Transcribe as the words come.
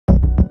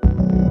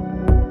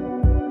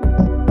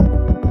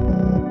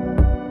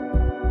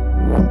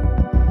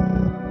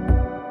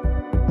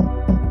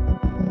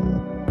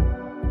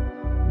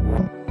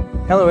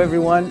Hello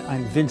everyone,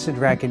 I'm Vincent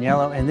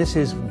Racaniello, and this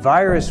is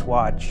Virus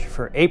Watch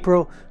for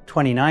April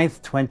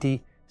 29th,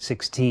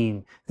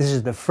 2016. This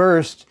is the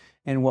first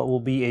in what will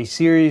be a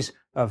series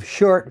of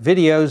short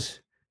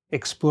videos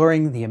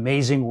exploring the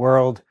amazing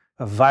world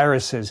of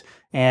viruses.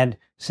 And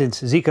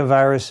since Zika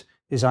virus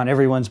is on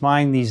everyone's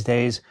mind these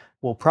days,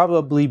 we'll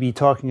probably be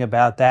talking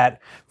about that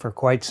for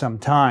quite some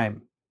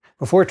time.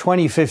 Before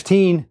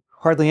 2015,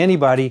 hardly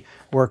anybody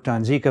worked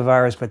on Zika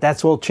virus, but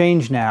that's all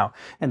changed now,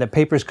 and the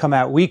papers come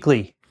out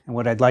weekly. And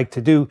what I'd like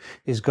to do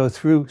is go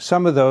through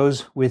some of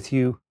those with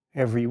you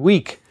every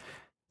week.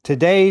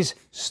 Today's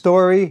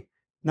story,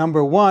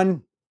 number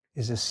one,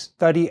 is a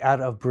study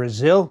out of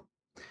Brazil,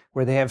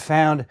 where they have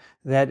found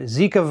that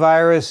Zika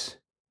virus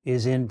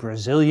is in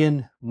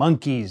Brazilian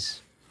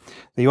monkeys.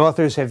 The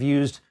authors have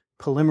used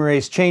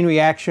polymerase chain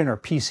reaction, or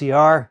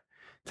PCR,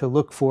 to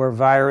look for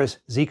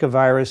Zika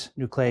virus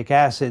nucleic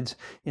acids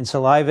in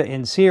saliva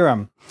and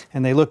serum.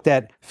 And they looked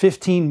at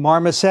 15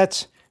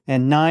 marmosets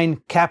and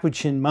 9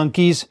 capuchin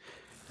monkeys,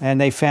 and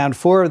they found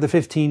 4 of the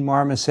 15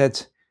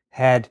 marmosets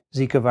had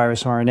Zika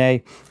virus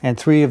RNA, and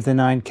 3 of the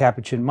 9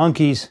 capuchin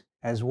monkeys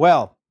as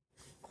well.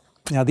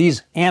 Now,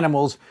 these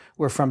animals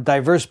were from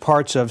diverse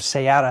parts of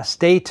Ceará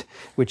state,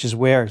 which is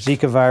where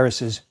Zika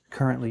virus is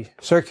currently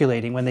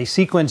circulating. When they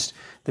sequenced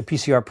the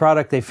PCR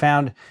product, they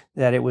found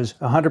that it was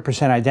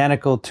 100%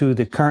 identical to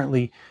the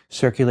currently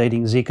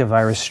circulating Zika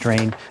virus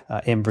strain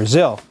in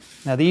Brazil.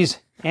 Now, these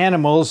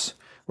animals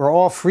were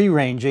all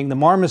free-ranging. The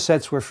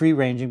marmosets were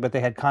free-ranging, but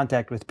they had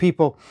contact with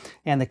people,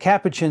 and the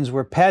capuchins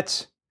were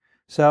pets,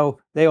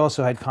 so they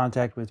also had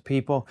contact with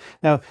people.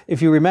 Now,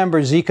 if you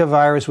remember, Zika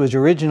virus was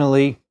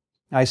originally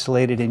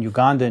isolated in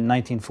Uganda in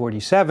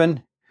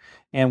 1947,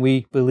 and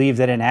we believe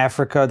that in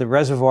Africa, the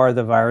reservoir of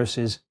the virus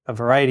is a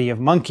variety of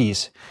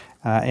monkeys,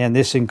 and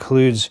this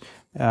includes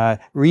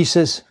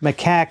rhesus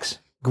macaques,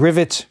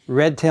 grivets,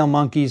 red-tailed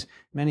monkeys,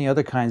 many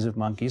other kinds of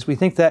monkeys. We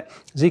think that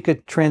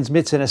Zika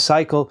transmits in a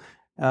cycle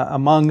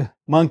among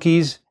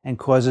monkeys and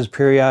causes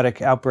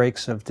periodic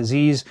outbreaks of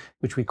disease,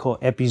 which we call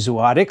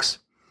epizootics.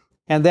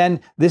 And then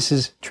this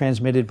is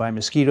transmitted by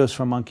mosquitoes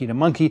from monkey to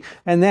monkey,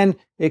 and then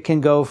it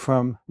can go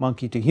from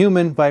monkey to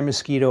human by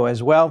mosquito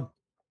as well.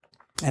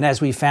 And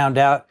as we found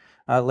out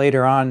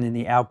later on in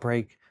the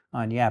outbreak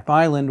on Yap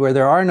Island, where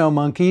there are no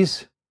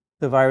monkeys,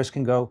 the virus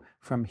can go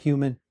from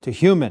human to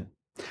human.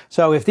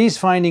 So if these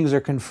findings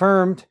are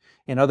confirmed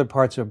in other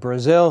parts of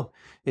Brazil,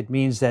 it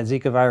means that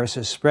Zika virus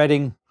is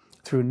spreading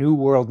through New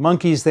World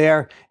monkeys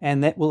there,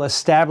 and that will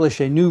establish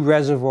a new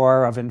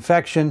reservoir of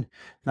infection,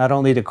 not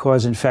only to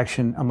cause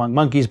infection among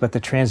monkeys, but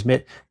to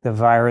transmit the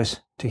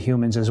virus to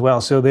humans as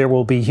well. So there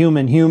will be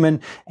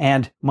human-human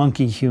and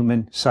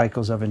monkey-human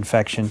cycles of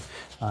infection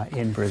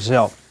in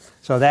Brazil.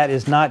 So that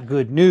is not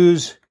good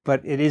news,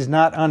 but it is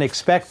not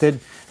unexpected.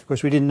 Of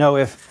course, we didn't know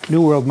if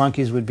New World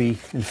monkeys would be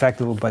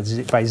infectable by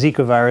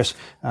Zika virus,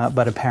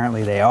 but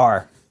apparently they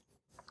are.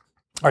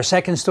 Our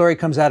second story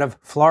comes out of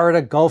Florida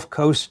Gulf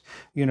Coast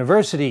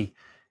University,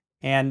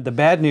 and the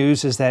bad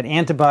news is that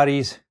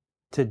antibodies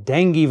to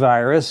dengue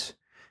virus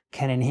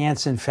can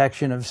enhance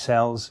infection of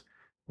cells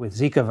with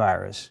Zika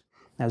virus.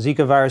 Now,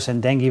 Zika virus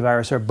and dengue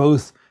virus are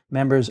both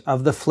members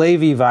of the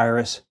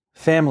flavivirus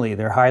family.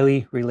 They're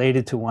highly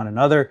related to one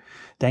another.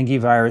 Dengue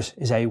virus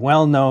is a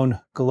well-known,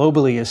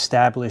 globally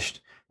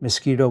established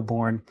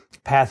mosquito-borne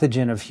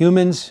pathogen of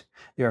humans.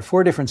 There are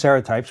 4 different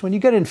serotypes. When you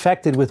get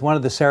infected with one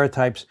of the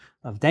serotypes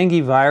of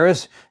dengue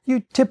virus,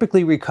 you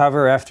typically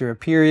recover after a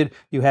period.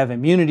 You have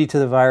immunity to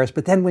the virus,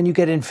 but then when you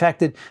get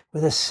infected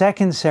with a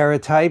second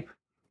serotype,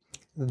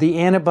 the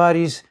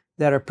antibodies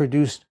that are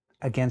produced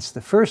against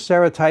the first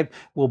serotype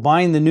will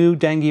bind the new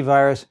dengue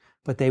virus,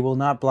 but they will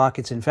not block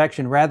its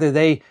infection. Rather,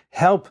 they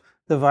help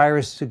the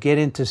virus to get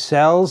into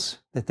cells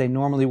that they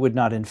normally would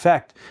not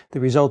infect.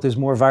 The result is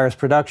more virus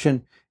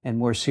production and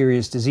more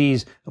serious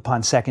disease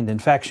upon second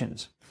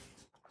infections.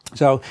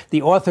 So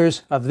the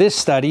authors of this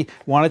study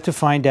wanted to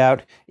find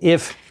out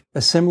if a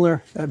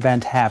similar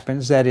event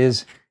happens, that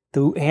is,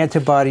 the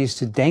antibodies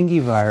to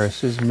dengue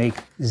viruses make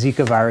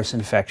Zika virus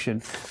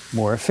infection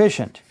more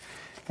efficient.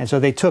 And so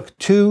they took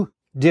 2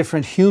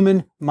 different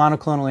human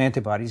monoclonal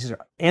antibodies. These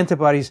are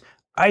antibodies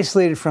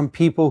isolated from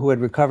people who had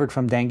recovered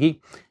from dengue,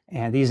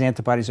 and these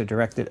antibodies are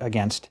directed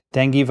against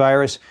dengue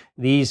virus.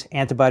 These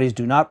antibodies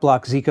do not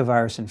block Zika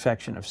virus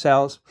infection of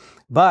cells,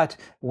 but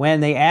when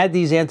they add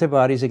these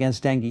antibodies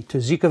against dengue to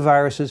Zika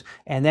viruses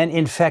and then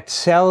infect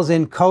cells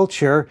in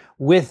culture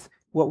with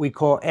what we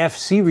call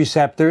Fc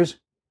receptors,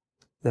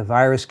 the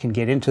virus can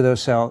get into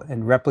those cells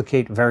and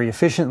replicate very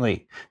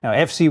efficiently. Now,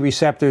 Fc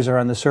receptors are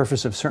on the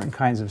surface of certain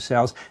kinds of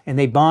cells, and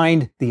they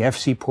bind the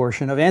Fc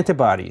portion of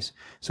antibodies.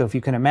 So if you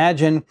can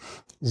imagine,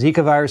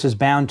 Zika virus is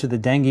bound to the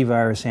dengue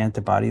virus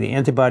antibody. The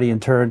antibody, in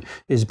turn,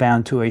 is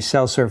bound to a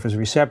cell surface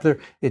receptor.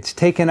 It's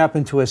taken up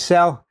into a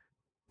cell,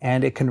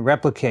 and it can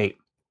replicate.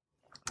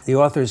 The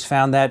authors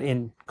found that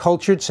in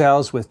cultured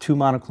cells with 2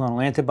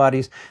 monoclonal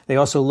antibodies. They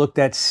also looked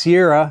at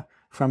sera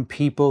from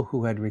people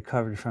who had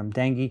recovered from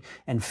dengue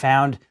and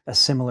found a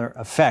similar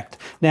effect.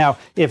 Now,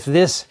 if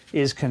this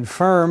is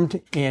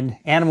confirmed in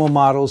animal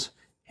models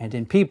And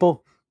in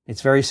people,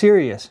 it's very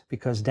serious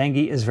because dengue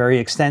is very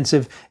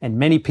extensive, and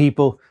many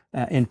people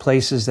in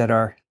places that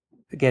are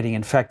getting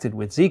infected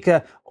with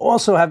Zika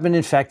also have been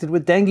infected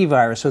with dengue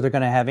virus. So they're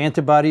going to have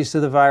antibodies to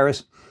the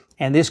virus,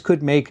 and this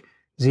could make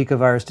Zika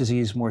virus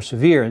disease more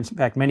severe. In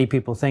fact, many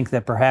people think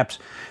that perhaps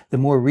the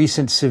more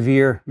recent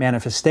severe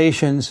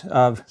manifestations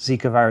of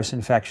Zika virus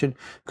infection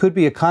could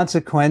be a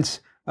consequence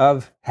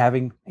of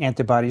having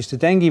antibodies to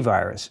dengue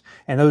virus.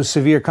 And those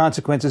severe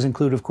consequences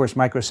include, of course,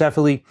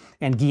 microcephaly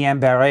and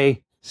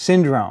Guillain-Barré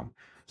syndrome.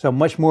 So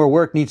much more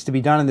work needs to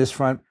be done on this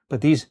front,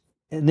 but these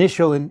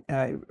initial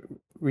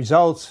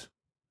results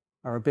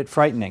are a bit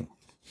frightening.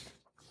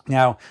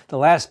 Now, the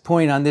last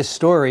point on this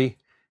story,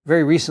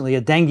 very recently,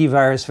 a dengue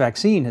virus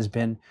vaccine has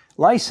been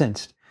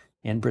licensed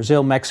in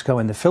Brazil, Mexico,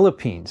 and the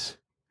Philippines.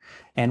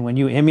 And when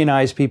you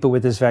immunize people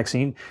with this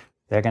vaccine,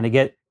 they're going to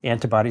get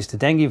antibodies to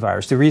dengue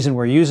virus. The reason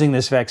we're using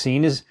this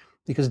vaccine is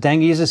because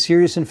dengue is a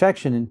serious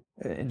infection,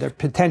 and there are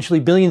potentially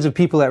billions of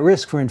people at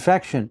risk for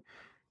infection.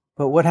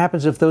 But what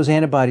happens if those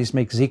antibodies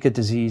make Zika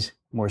disease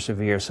more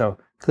severe? So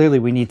clearly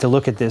we need to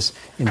look at this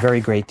in very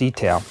great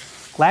detail.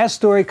 Last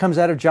story comes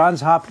out of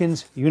Johns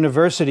Hopkins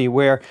University,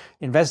 where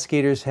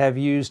investigators have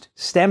used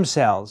stem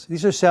cells.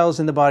 These are cells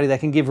in the body that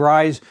can give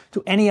rise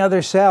to any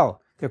other cell.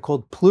 They're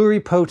called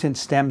pluripotent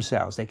stem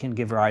cells. They can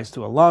give rise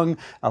to a lung,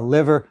 a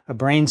liver, a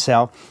brain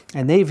cell,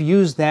 and they've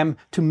used them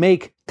to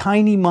make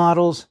tiny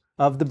models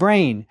of the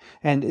brain.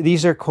 And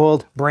these are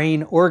called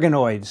brain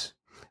organoids.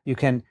 You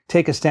can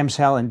take a stem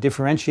cell and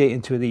differentiate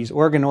into these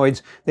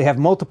organoids. They have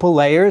multiple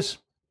layers,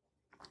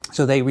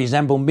 so they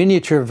resemble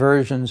miniature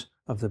versions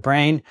of the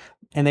brain.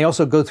 And they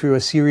also go through a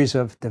series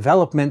of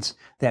developments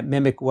that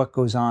mimic what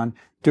goes on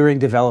during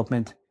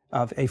development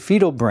of a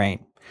fetal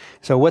brain.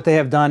 So what they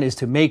have done is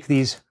to make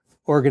these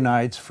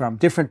organoids from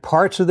different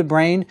parts of the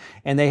brain,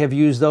 and they have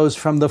used those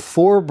from the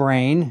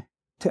forebrain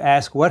to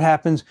ask what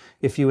happens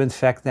if you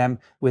infect them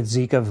with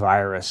Zika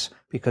virus.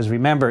 Because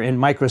remember, in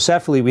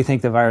microcephaly, we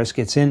think the virus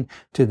gets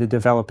into the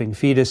developing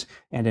fetus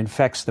and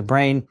infects the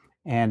brain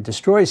and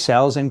destroys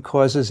cells and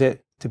causes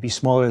it to be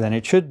smaller than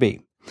it should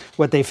be.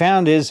 What they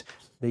found is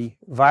the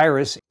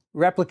virus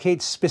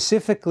replicates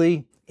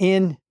specifically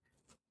in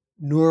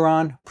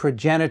neuron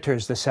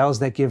progenitors, the cells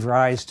that give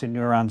rise to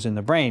neurons in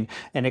the brain.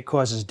 And it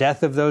causes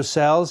death of those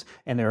cells,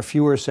 and there are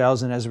fewer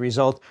cells, and as a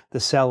result, the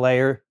cell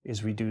layer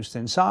is reduced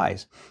in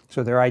size.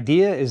 So their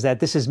idea is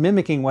that this is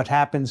mimicking what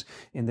happens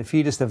in the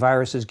fetus. The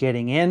virus is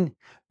getting in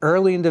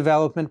early in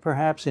development,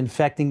 perhaps,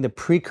 infecting the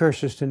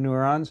precursors to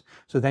neurons.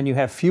 So then you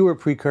have fewer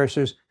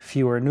precursors,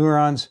 fewer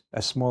neurons,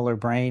 a smaller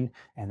brain,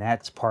 and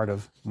that's part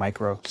of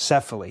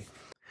microcephaly.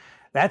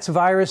 That's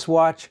Virus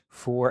Watch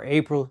for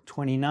April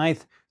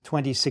 29th,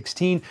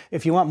 2016.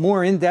 If you want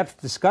more in-depth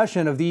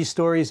discussion of these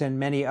stories and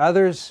many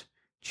others,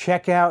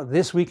 check out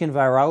This Week in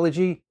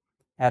Virology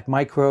at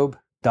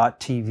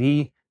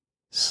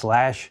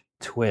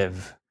microbe.tv/twiv.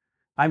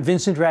 I'm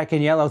Vincent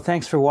Racaniello.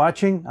 Thanks for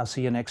watching. I'll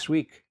see you next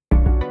week.